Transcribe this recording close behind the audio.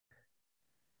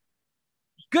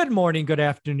Good morning, good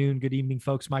afternoon, good evening,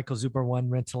 folks. Michael Zuber, one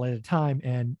rental at a time.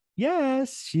 And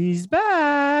yes, she's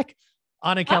back.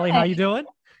 Anna Kelly, how Hi, you doing?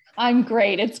 I'm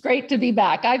great. It's great to be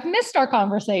back. I've missed our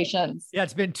conversations. Yeah,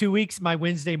 it's been 2 weeks. My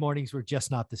Wednesday mornings were just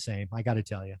not the same. I got to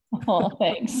tell you. Oh,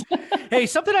 thanks. Hey,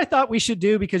 something I thought we should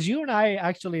do because you and I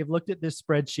actually have looked at this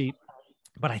spreadsheet,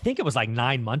 but I think it was like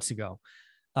 9 months ago.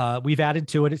 We've added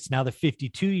to it. It's now the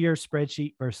 52-year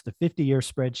spreadsheet versus the 50-year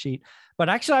spreadsheet. But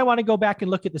actually, I want to go back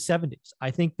and look at the 70s. I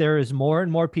think there is more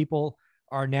and more people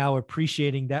are now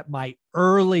appreciating that my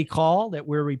early call that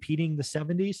we're repeating the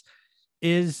 70s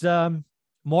is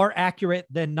more accurate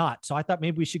than not. So I thought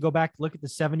maybe we should go back, look at the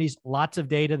 70s. Lots of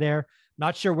data there.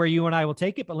 Not sure where you and I will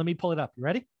take it, but let me pull it up. You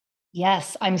ready?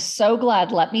 Yes, I'm so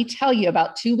glad. Let me tell you,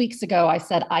 about 2 weeks ago, I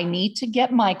said I need to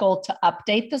get Michael to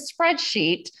update the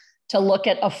spreadsheet to look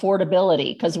at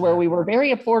affordability because where we were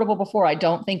very affordable before, I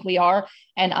don't think we are.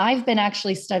 And I've been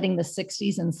actually studying the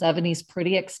 60s and 70s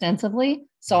pretty extensively.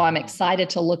 So I'm excited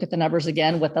to look at the numbers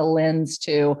again with a lens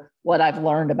to what I've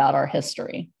learned about our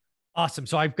history. Awesome.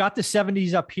 So I've got the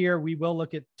 70s up here. We will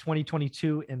look at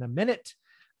 2022 in a minute.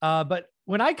 But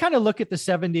when I kind of look at the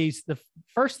 70s, the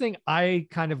first thing I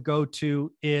kind of go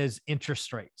to is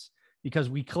interest rates because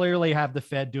we clearly have the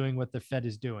Fed doing what the Fed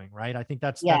is doing, right? I think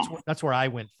that's where I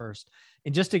went first.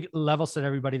 And just to level set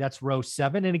everybody, that's row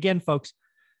 7. And again, folks,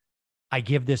 I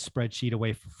give this spreadsheet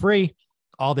away for free.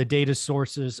 All the data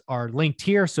sources are linked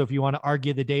here. So if you want to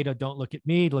argue the data, don't look at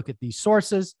me, look at these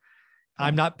sources.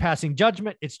 I'm not passing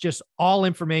judgment. It's just all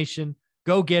information.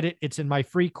 Go get it. It's in my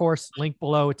free course, link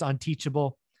below. It's on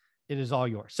Teachable. It is all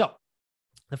yours. So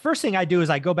the first thing I do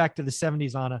is I go back to the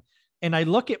 70s, Anna, and I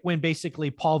look at when basically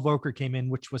Paul Volcker came in,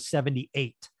 which was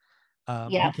 78.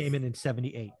 He came in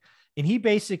 78. And he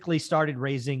basically started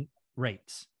raising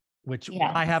rates, which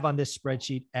I have on this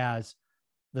spreadsheet as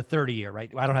the 30-year,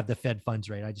 right? I don't have the Fed funds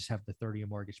rate. I just have the 30-year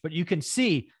mortgage. But you can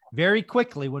see very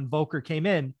quickly when Volcker came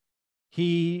in,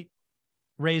 he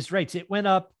raised rates. It went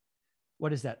up.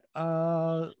 What is that?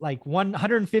 Like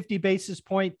 150 basis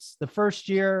points the first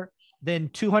year, then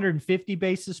 250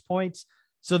 basis points.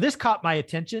 So this caught my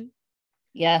attention.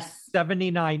 Yes.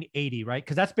 79.80, right?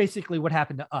 Because that's basically what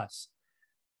happened to us.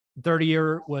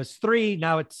 30-year was 3.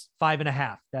 Now it's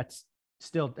 5.5. That's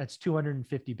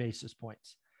 250 basis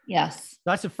points. Yes.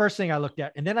 That's the first thing I looked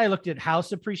at. And then I looked at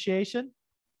house appreciation,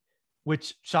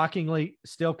 which shockingly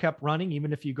still kept running,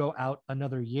 even if you go out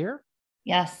another year.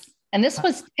 Yes. And this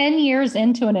was 10 years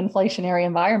into an inflationary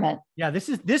environment. Yeah, this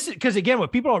is because again,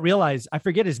 what people don't realize, I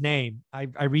forget his name.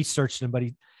 I researched him, but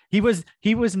he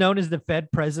was known as the Fed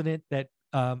president that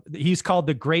he's called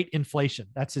the Great Inflation.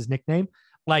 That's his nickname.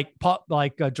 Like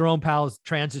Jerome Powell's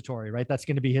transitory, right? That's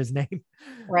going to be his name.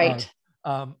 Right.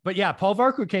 But yeah, Paul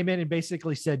Volcker came in and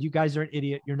basically said, you guys are an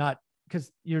idiot. You're not,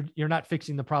 because you're not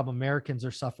fixing the problem. Americans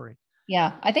are suffering.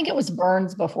 Yeah. I think it was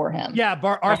Burns before him. Yeah.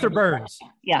 Arthur Burns.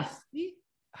 Yes.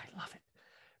 I love it.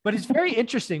 But it's very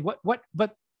interesting.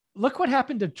 But look what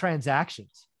happened to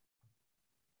transactions.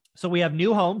 So we have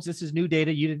new homes. This is new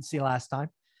data you didn't see last time.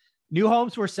 New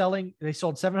homes were selling. They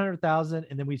sold 700,000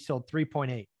 and then we sold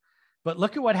 3.8. But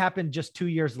look at what happened just 2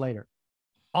 years later.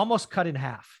 Almost cut in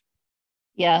half.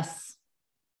 Yes.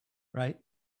 Right.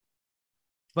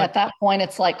 But at that point,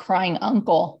 it's like crying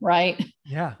uncle, right?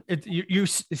 Yeah.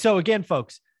 So again,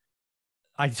 folks,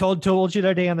 I told you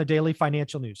today on the Daily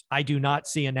Financial News, I do not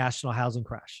see a national housing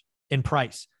crash in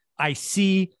price. I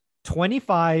see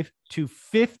 25 to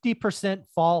 50%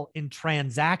 fall in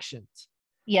transactions.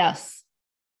 Yes.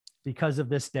 Because of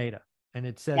this data. And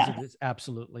it says it is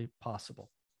absolutely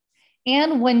possible.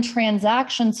 And when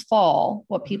transactions fall,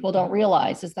 what people don't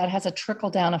realize is that has a trickle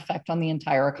down effect on the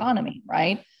entire economy,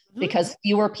 right? Mm-hmm. Because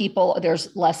fewer people,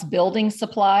 there's less building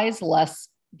supplies, less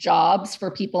jobs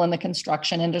for people in the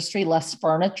construction industry, less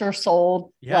furniture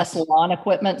sold, less lawn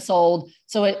equipment sold.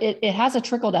 So it has a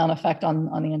trickle down effect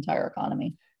on the entire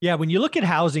economy. Yeah. When you look at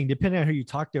housing, depending on who you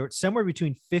talk to, it's somewhere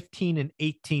between 15 and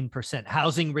 18%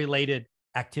 housing related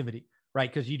activity, right?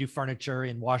 Because you do furniture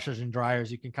and washers and dryers,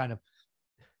 you can kind of,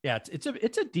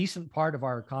 it's a decent part of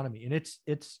our economy and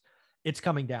it's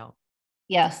coming down.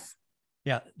 Yes.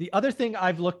 Yeah. The other thing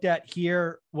I've looked at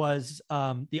here was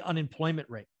the unemployment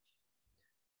rate.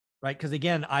 Right? Because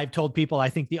again, I've told people I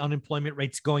think the unemployment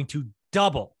rate's going to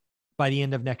double by the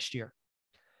end of next year.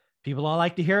 People don't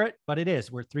like to hear it, but it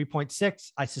is. We're at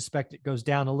 3.6. I suspect it goes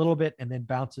down a little bit and then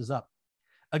bounces up.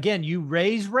 Again, you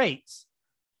raise rates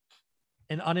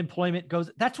and unemployment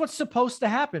goes. That's what's supposed to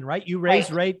happen, right? You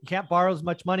raise rate, you can't borrow as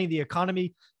much money. The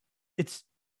economy, it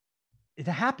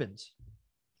happens.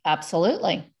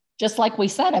 Absolutely. Just like we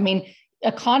said, I mean,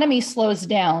 economy slows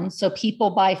down, so people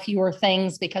buy fewer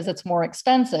things because it's more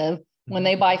expensive. When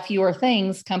they buy fewer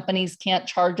things, companies can't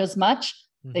charge as much.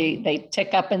 They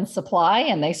tick up in supply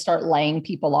and they start laying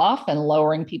people off and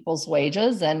lowering people's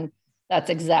wages. And that's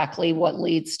exactly what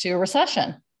leads to a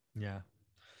recession. Yeah.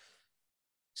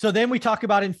 So then we talk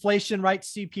about inflation, right?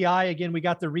 CPI. Again, we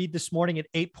got the read this morning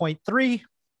at 8.3.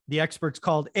 The experts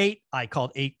called 8. I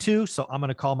called 8.2. So I'm going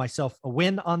to call myself a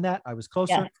win on that. I was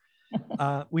closer.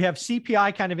 Yeah. We have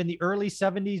CPI kind of in the early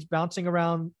 70s, bouncing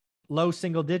around low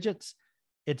single digits.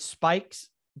 It spikes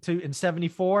in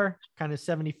 74, kind of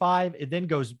 75. It then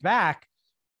goes back.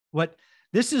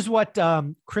 This is what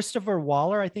Christopher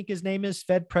Waller, I think his name is,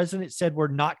 Fed president, said, we're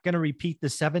not going to repeat the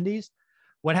 70s.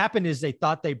 What happened is they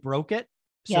thought they broke it.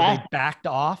 So they backed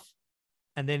off,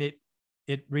 and then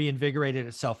it reinvigorated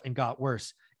itself and got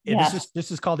worse.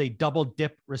 This is called a double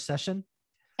dip recession.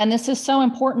 And this is so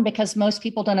important because most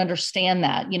people don't understand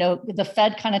that. You know, the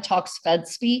Fed kind of talks Fed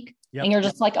speak, and you're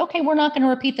just like, okay, we're not going to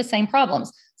repeat the same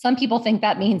problems. Some people think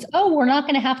that means, oh, we're not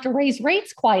going to have to raise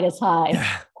rates quite as high.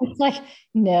 It's like,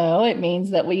 no, it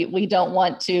means that we don't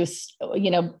want to,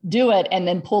 do it and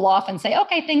then pull off and say,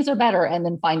 okay, things are better, and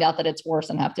then find out that it's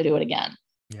worse and have to do it again.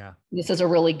 Yeah. This is a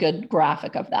really good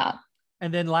graphic of that.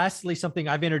 And then lastly, something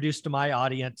I've introduced to my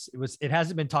audience, it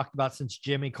hasn't been talked about since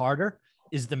Jimmy Carter,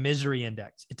 is the misery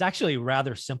index. It's actually a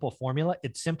rather simple formula.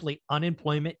 It's simply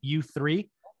unemployment U3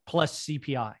 plus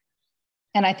CPI.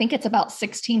 And I think it's about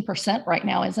 16% right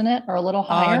now, isn't it? Or a little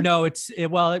higher? No,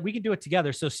 well, we can do it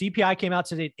together. So CPI came out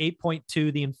today at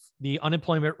 8.2. The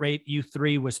unemployment rate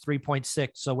U3 was 3.6.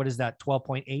 So what is that?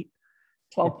 12.8?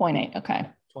 12.8. Okay.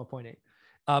 12.8.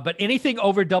 But anything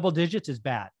over double digits is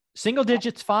bad. Single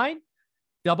digits, fine.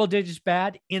 Double digits,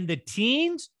 bad. In the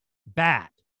teens, bad.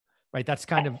 Right. That's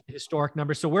kind of historic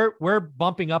numbers. So we're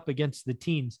bumping up against the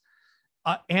teens.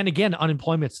 And again,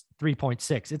 unemployment's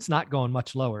 3.6. It's not going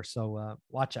much lower. So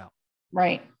watch out.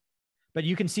 Right. But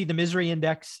you can see the misery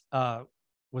index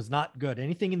was not good.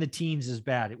 Anything in the teens is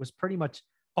bad. It was pretty much,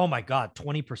 oh my God,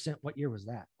 20%. What year was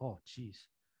that? Oh, geez.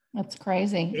 That's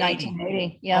crazy.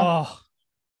 1980. Yeah. Oh,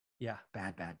 yeah.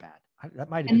 Bad.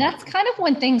 That might have been. And that's kind of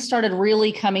when things started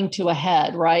really coming to a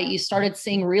head, right? You started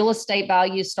seeing real estate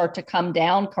values start to come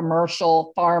down,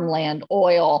 commercial, farmland,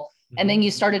 oil. And then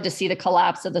you started to see the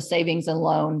collapse of the savings and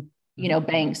loan,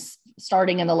 banks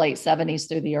starting in the late 70s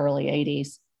through the early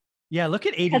 80s. Yeah. Look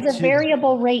at 82. As a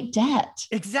variable rate debt.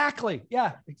 Exactly.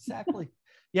 Yeah, exactly.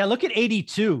 Yeah. Look at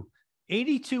 82.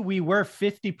 82, we were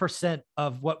 50%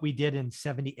 of what we did in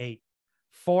 78.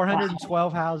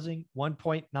 412 housing,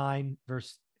 1.9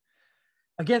 versus.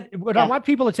 Again, what I want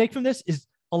people to take from this is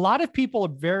a lot of people are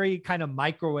very kind of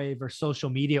microwave or social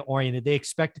media oriented. They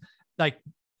expect like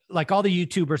all the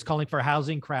YouTubers calling for a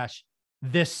housing crash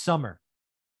this summer.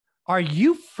 Are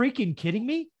you freaking kidding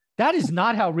me? That is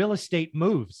not how real estate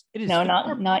moves. It is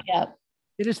not yet.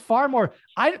 It is far more.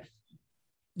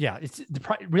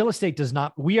 Real estate does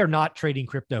not. We are not trading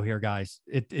crypto here, guys.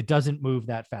 It doesn't move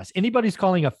that fast. Anybody's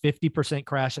calling a 50%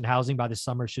 crash in housing by the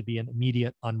summer should be an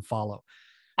immediate unfollow.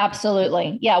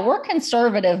 Absolutely. Yeah. We're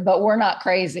conservative, but we're not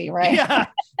crazy, right? Yeah.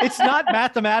 It's not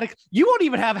mathematical. You won't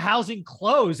even have housing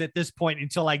close at this point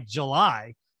until like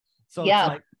July. So it's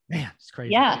like, man, it's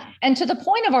crazy. Yeah. And to the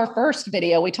point of our first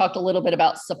video, we talked a little bit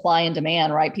about supply and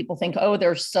demand, right? People think, oh,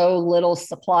 there's so little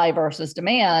supply versus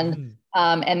demand.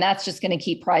 And that's just going to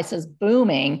keep prices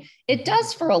booming. It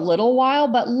does for a little while,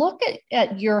 but look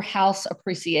at your house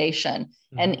appreciation.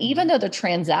 And even though the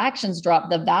transactions dropped,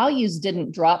 the values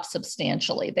didn't drop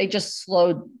substantially. They just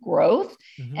slowed growth.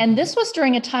 And this was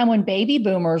during a time when baby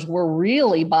boomers were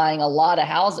really buying a lot of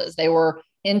houses. They were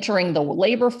entering the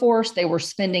labor force. They were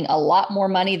spending a lot more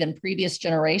money than previous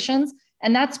generations.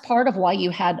 And that's part of why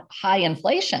you had high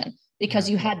inflation, because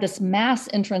you had this mass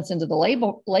entrance into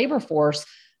the labor force,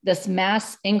 this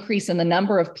mass increase in the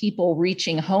number of people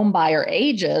reaching home buyer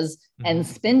ages and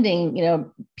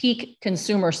spending, peak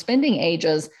consumer spending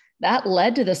ages. That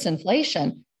led to this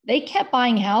inflation. They kept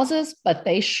buying houses, but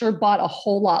they sure bought a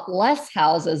whole lot less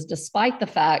houses, despite the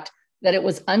fact that it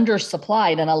was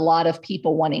undersupplied and a lot of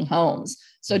people wanting homes.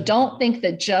 So don't think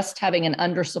that just having an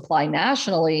undersupply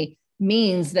nationally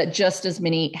means that just as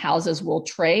many houses will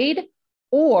trade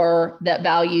or that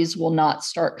values will not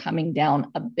start coming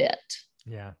down a bit.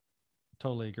 Yeah,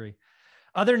 totally agree.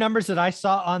 Other numbers that I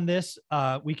saw on this,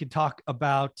 we could talk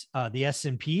about the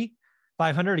S&P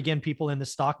 500. Again, people in the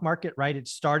stock market, right? It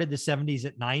started the 70s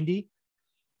at 90.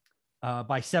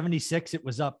 By 76, it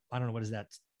was up, I don't know, what is that?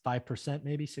 5%,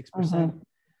 maybe 6%.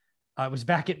 It was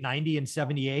back at 90 and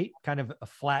 78, kind of a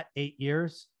flat 8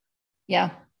 years.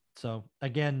 Yeah. So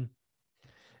again,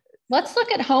 let's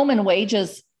look at home and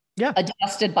wages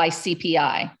adjusted by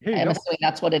CPI. I'm assuming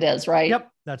that's what it is, right? Yep.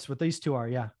 That's what these two are.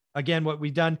 Yeah. Again, what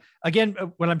we've done, again,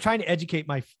 when I'm trying to educate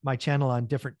my channel on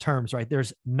different terms, right?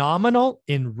 There's nominal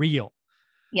and real.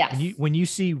 Yes. When you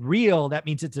see real, that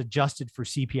means it's adjusted for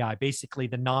CPI, basically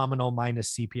the nominal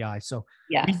minus CPI. So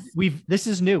Yes. this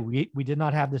is new. We did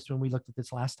not have this when we looked at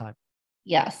this last time.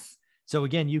 Yes. So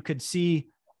again, you could see,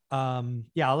 I'll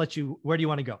let you, where do you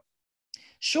want to go?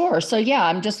 Sure. So yeah,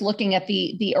 I'm just looking at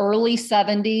the early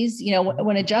 70s,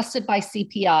 when adjusted by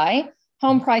CPI,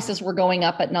 home prices were going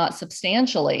up, but not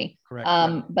substantially. Correct.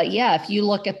 But yeah, if you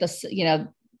look at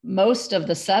most of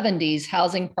the 70s,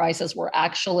 housing prices were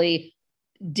actually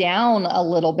down a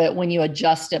little bit when you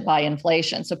adjust it by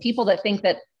inflation. So people that think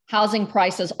that housing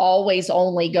prices always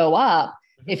only go up,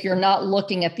 if you're not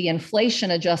looking at the inflation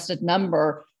adjusted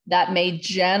number, that may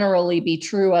generally be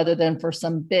true, other than for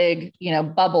some big,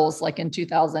 bubbles like in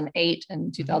 2008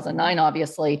 and 2009,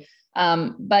 obviously.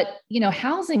 But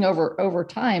housing over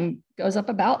time goes up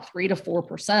about 3 to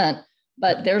 4%.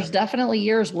 But there's definitely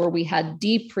years where we had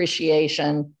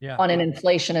depreciation on an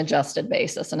inflation adjusted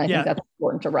basis. And I think that's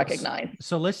important to recognize.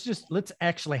 So let's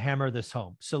actually hammer this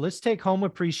home. So let's take home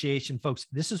appreciation, folks.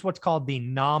 This is what's called the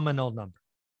nominal number.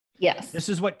 Yes. This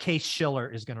is what Case Shiller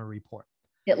is going to report.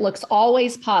 It looks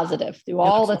always positive through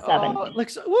all the 70s. It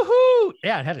looks woohoo.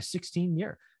 Yeah, it had a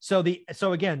 16-year. So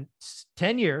again,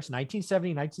 10 years,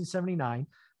 1970, 1979,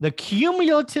 the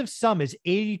cumulative sum is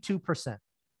 82%.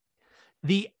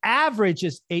 The average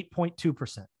is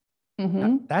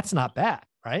 8.2%. That's not bad,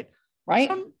 right?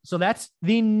 Right. So that's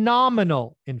the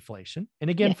nominal inflation. And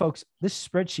again, folks, this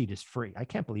spreadsheet is free. I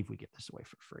can't believe we get this away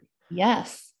for free.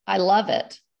 Yes, I love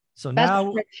it. So Best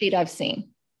now spreadsheet I've seen.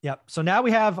 Yep. So now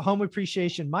we have home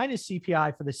appreciation minus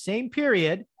CPI for the same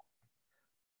period.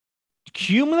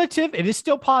 Cumulative, it is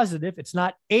still positive. It's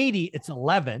not 80, it's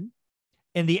 11.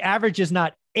 And the average is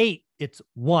not 8, it's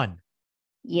 1.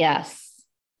 Yes.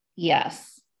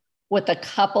 Yes. With a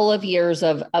couple of years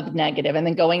of negative, and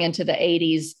then going into the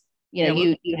 80s,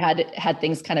 you had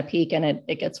things kind of peak, and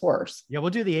it gets worse. Yeah,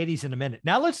 we'll do the 80s in a minute.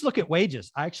 Now let's look at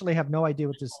wages. I actually have no idea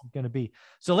what this is going to be.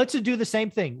 So let's do the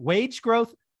same thing. Wage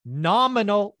growth,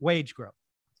 nominal wage growth.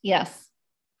 Yes.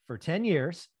 For 10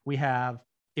 years,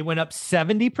 it went up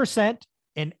 70%,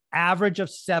 an average of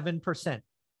 7%.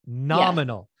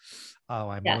 Nominal. Yes. Oh,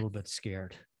 I'm a little bit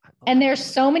scared. And there's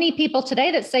so many people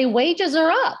today that say wages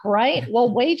are up, right?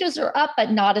 Well, wages are up,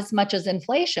 but not as much as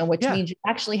inflation, which means you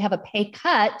actually have a pay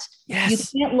cut.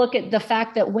 Yes. You can't look at the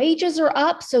fact that wages are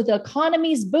up, so the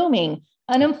economy's booming.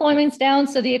 Unemployment's down,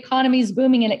 so the economy's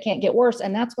booming, and it can't get worse.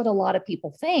 And that's what a lot of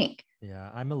people think. Yeah,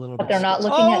 I'm a little but bit. They're not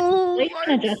looking at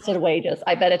inflation-adjusted wages.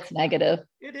 I bet it's negative.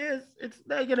 It is. It's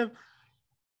negative.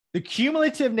 The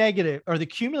cumulative negative, or the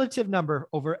cumulative number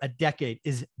over a decade,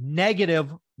 is negative.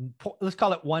 Let's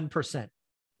call it 1%.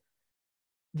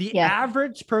 The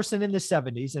average person in the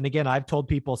 70s, and again, I've told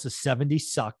people the 70s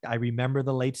sucked. I remember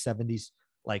the late 70s,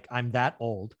 like I'm that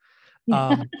old,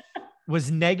 was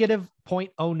negative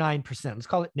 0.09%. Let's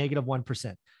call it negative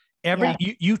 1%.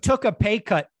 You took a pay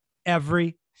cut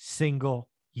every single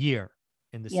year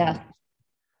in the 70s.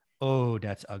 Oh,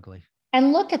 that's ugly.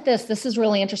 And look at this. This is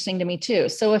really interesting to me too.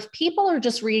 So if people are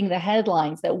just reading the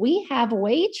headlines that we have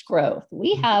wage growth,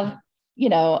 we have,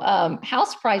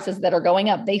 house prices that are going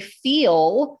up, they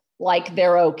feel like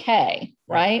they're okay,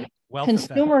 right?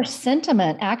 Consumer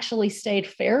sentiment actually stayed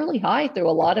fairly high through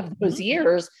a lot of those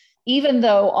years, even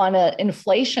though on an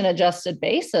inflation adjusted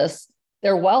basis,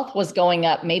 their wealth was going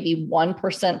up maybe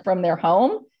 1% from their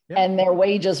home, and their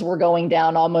wages were going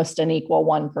down almost an equal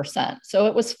 1%. So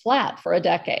it was flat for a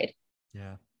decade.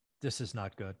 Yeah, this is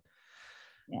not good.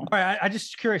 Yeah. All right, I'm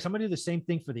just curious. I'm going to do the same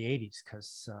thing for the 80s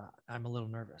because I'm a little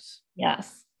nervous.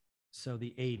 Yes. So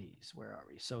the 80s, where are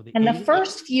we? So the 80s, the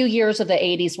first few years of the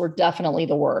 80s were definitely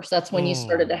the worst. That's when you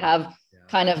started to have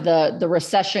kind of the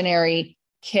recessionary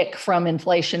kick from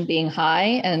inflation being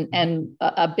high and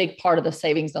a big part of the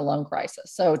savings and loan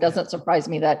crisis. So it doesn't surprise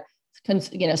me that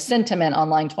sentiment on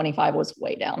line 25 was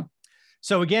way down.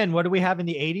 So again, what do we have in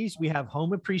the 80s? We have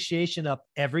home appreciation up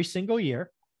every single year.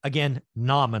 Again,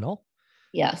 nominal.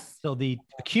 Yes. So the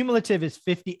cumulative is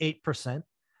 58%.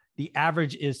 The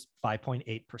average is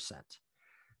 5.8%.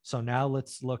 So now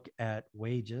let's look at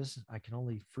wages. I can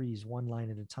only freeze one line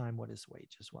at a time. What is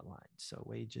wages? What line? So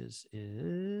wages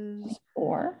is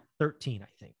 13,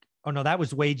 I think. Oh no, that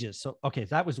was wages. So, okay,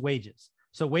 that was wages.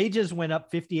 So wages went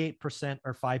up 58%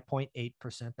 or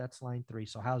 5.8%. That's line 3.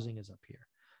 So housing is up here.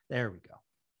 There we go.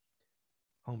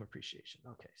 Home appreciation.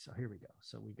 Okay, so here we go.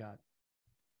 So we got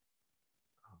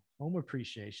home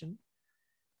appreciation.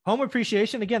 Home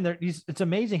appreciation, again, it's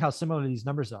amazing how similar these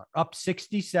numbers are. Up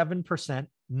 67%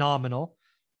 nominal,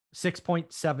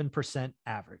 6.7%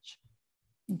 average.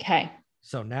 Okay.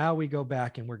 So now we go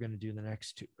back and we're going to do the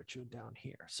next two, which are down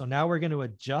here. So now we're going to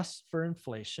adjust for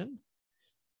inflation,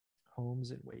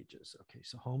 homes and wages. Okay,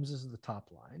 so homes is the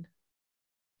top line.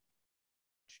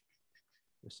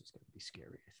 This is going to be scary,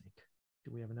 I think.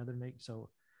 Do we have another make? So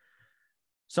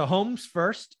homes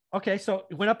first. Okay, so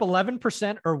it went up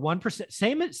 11% or 1%.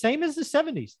 Same as the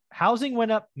 70s. Housing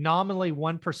went up nominally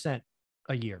 1%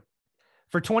 a year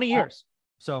for 20 years.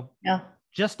 So yeah,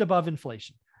 just above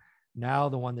inflation. Now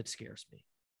the one that scares me.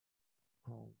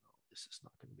 Oh, no, this is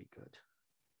not going to be good.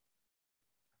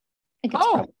 I think it's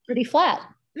probably pretty flat.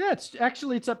 Yeah,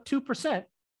 it's up 2%.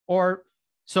 Or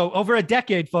so over a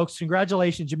decade, folks,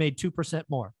 congratulations, you made 2%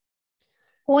 more.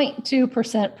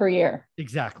 0.2% per year.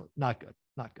 Exactly. Not good.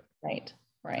 Not good. Right.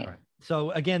 Right. All right.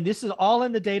 So again, this is all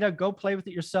in the data. Go play with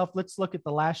it yourself. Let's look at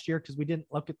the last year because we didn't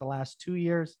look at the last 2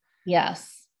 years.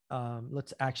 Yes.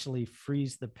 Let's actually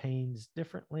freeze the panes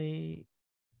differently.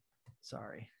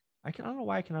 Sorry. I don't know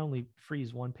why I can only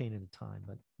freeze one pane at a time,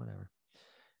 but whatever.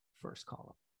 First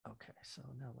column. Okay. So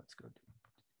now let's go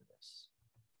do this.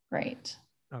 Great.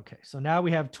 Okay. So now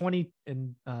we have 20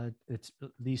 and it's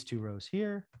these two rows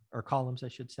here, or columns, I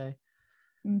should say,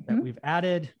 that we've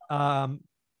added. God,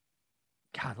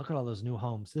 look at all those new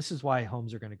homes. This is why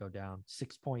homes are going to go down.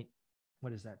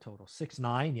 What is that total?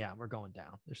 6.9. Yeah, we're going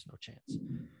down. There's no chance.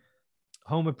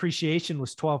 Home appreciation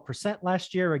was 12%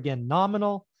 last year. Again,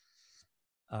 nominal.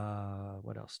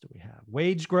 What else do we have?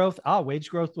 Wage growth. Wage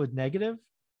growth was negative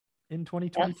in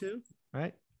 2022, yes.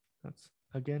 Right? That's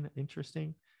again,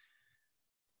 interesting.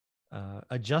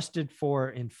 Adjusted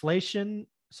for inflation.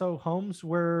 So homes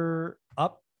were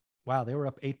up. Wow. They were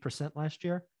up 8% last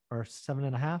year or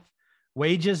 7.5%.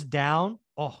 Wages down.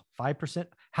 5%.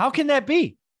 How can that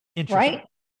be? Interesting. Right.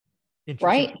 Interesting.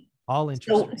 Right. All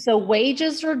interesting. So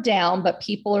wages are down, but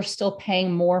people are still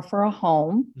paying more for a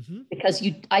home because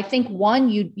I think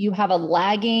you have a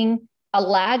lag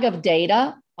of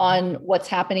data on what's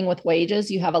happening with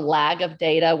wages. You have a lag of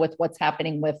data with what's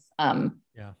happening with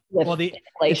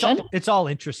inflation. It's all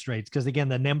interest rates. Cause again,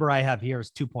 the number I have here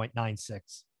is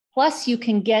 2.96. Plus you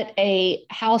can get a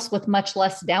house with much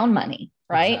less down money,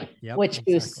 right? Exactly. Yep, which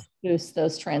boosts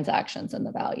those transactions and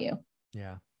the value.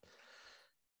 Yeah.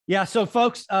 Yeah. So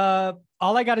folks, all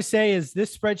I got to say is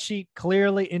this spreadsheet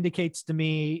clearly indicates to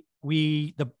me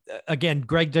again,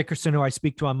 Greg Dickerson, who I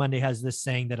speak to on Monday, has this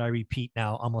saying that I repeat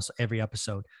now almost every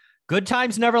episode. Good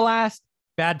times never last.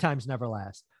 Bad times never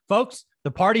last. Folks,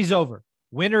 the party's over.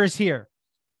 Winter is here.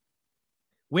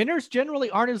 Winters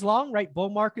generally aren't as long, right? Bull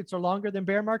markets are longer than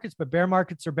bear markets, but bear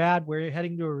markets are bad. We're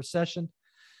heading to a recession.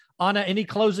 Anna, any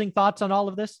closing thoughts on all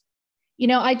of this?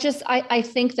 I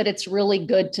think that it's really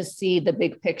good to see the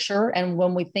big picture. And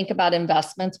when we think about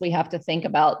investments, we have to think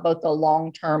about both the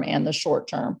long term and the short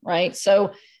term, right?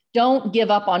 So don't give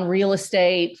up on real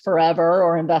estate forever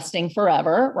or investing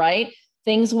forever, right?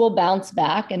 Things will bounce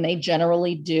back and they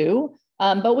generally do.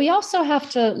 But we also have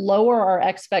to lower our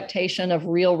expectation of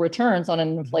real returns on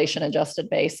an inflation adjusted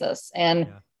basis. And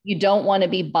you don't want to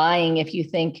be buying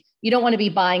you don't want to be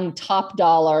buying top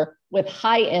dollar with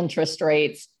high interest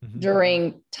rates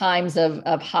during times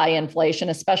of high inflation,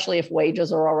 especially if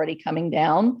wages are already coming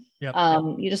down.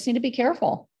 You just need to be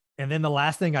careful. And then the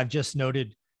last thing I've just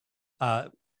noted,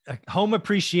 home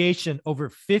appreciation over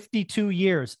 52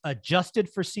 years adjusted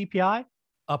for CPI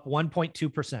up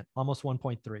 1.2%, almost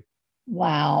 1.3.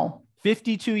 Wow.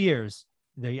 52 years.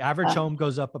 The average home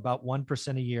goes up about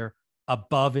 1% a year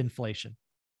above inflation.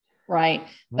 Right.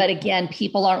 But again,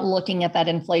 people aren't looking at that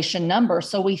inflation number.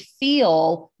 So we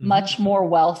feel much more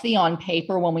wealthy on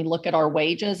paper when we look at our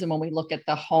wages and when we look at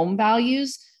the home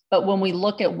values. But when we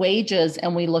look at wages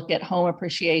and we look at home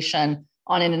appreciation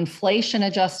on an inflation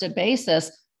adjusted basis,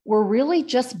 we're really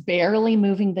just barely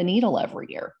moving the needle every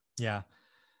year. Yeah.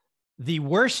 The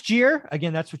worst year,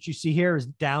 again, that's what you see here, is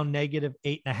down negative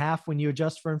 8.5 when you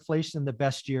adjust for inflation. The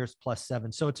best year is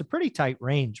 +7. So it's a pretty tight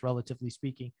range, relatively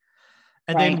speaking.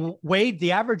 And then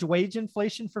the average wage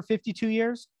inflation for 52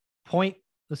 years,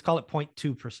 let's call it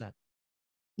 0.2%.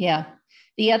 Yeah.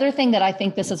 The other thing that I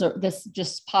think this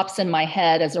just pops in my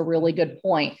head as a really good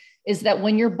point is that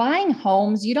when you're buying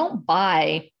homes, you don't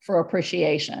buy for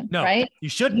appreciation, right? You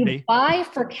shouldn't be. Buy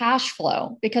for cash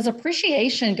flow because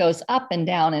appreciation goes up and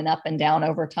down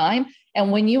over time.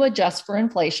 And when you adjust for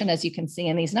inflation, as you can see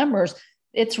in these numbers,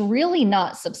 it's really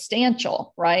not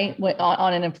substantial, right?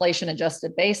 On an inflation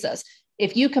adjusted basis.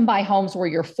 If you can buy homes where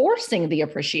you're forcing the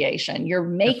appreciation, you're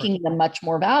making them much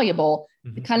more valuable,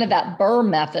 kind of that Burr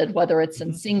method, whether it's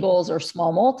in singles or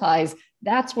small multis,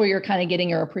 that's where you're kind of getting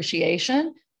your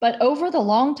appreciation. But over the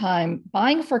long time,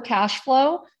 buying for cash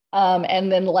flow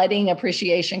and then letting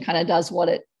appreciation kind of does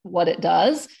what what it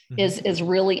does is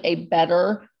really a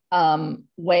better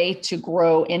way to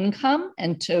grow income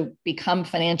and to become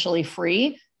financially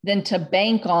free than to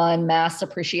bank on mass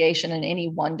appreciation in any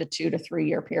 1 to 2 to 3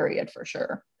 year period, for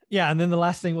sure. Yeah. And then the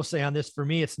last thing we'll say on this, for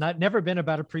me, it's never been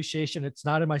about appreciation. It's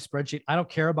not in my spreadsheet. I don't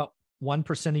care about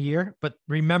 1% a year, but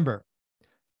remember,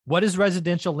 what does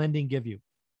residential lending give you?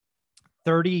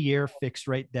 30-year fixed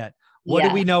rate debt. What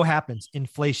do we know happens?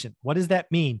 Inflation. What does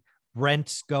that mean?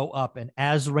 Rents go up. And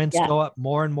as rents go up,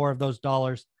 more and more of those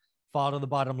dollars fall to the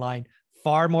bottom line.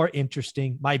 Far more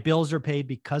interesting. My bills are paid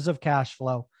because of cash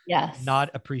flow, not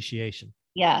appreciation.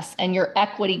 Yes. And your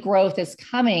equity growth is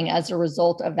coming as a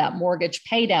result of that mortgage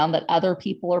pay down that other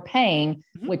people are paying,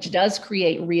 which does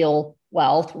create real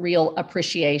wealth, real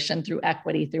appreciation through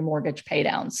equity, through mortgage pay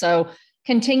down. So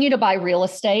continue to buy real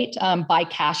estate, buy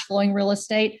cash flowing real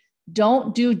estate.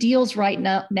 Don't do deals right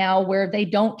now where they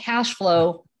don't cash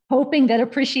flow, hoping that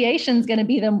appreciation is going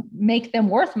to make them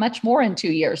worth much more in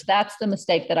 2 years. That's the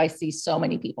mistake that I see so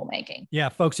many people making. Yeah,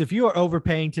 folks, if you are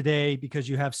overpaying today because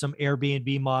you have some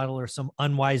Airbnb model or some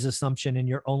unwise assumption and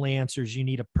your only answer is you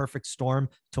need a perfect storm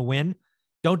to win,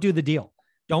 don't do the deal.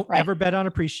 Don't ever bet on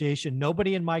appreciation.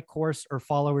 Nobody in my course or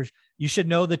followers, you should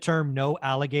know the term no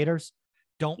alligators.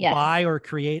 Don't buy or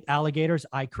create alligators.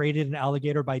 I created an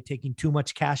alligator by taking too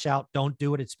much cash out. Don't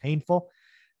do it. It's painful.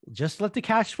 Just let the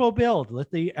cash flow build.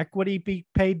 Let the equity be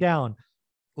paid down.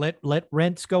 Let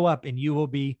rents go up and you will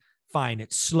be fine.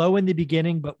 It's slow in the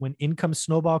beginning, but when income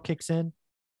snowball kicks in,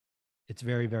 it's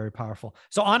very, very powerful.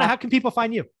 So Anna, how can people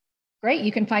find you? Great.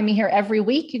 You can find me here every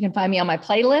week. You can find me on my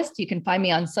playlist. You can find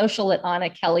me on social at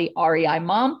Anna Kelly REI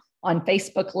Mom, on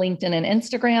Facebook, LinkedIn, and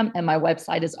Instagram. And my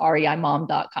website is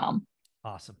reimom.com.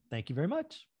 Awesome. Thank you very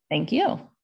much. Thank you.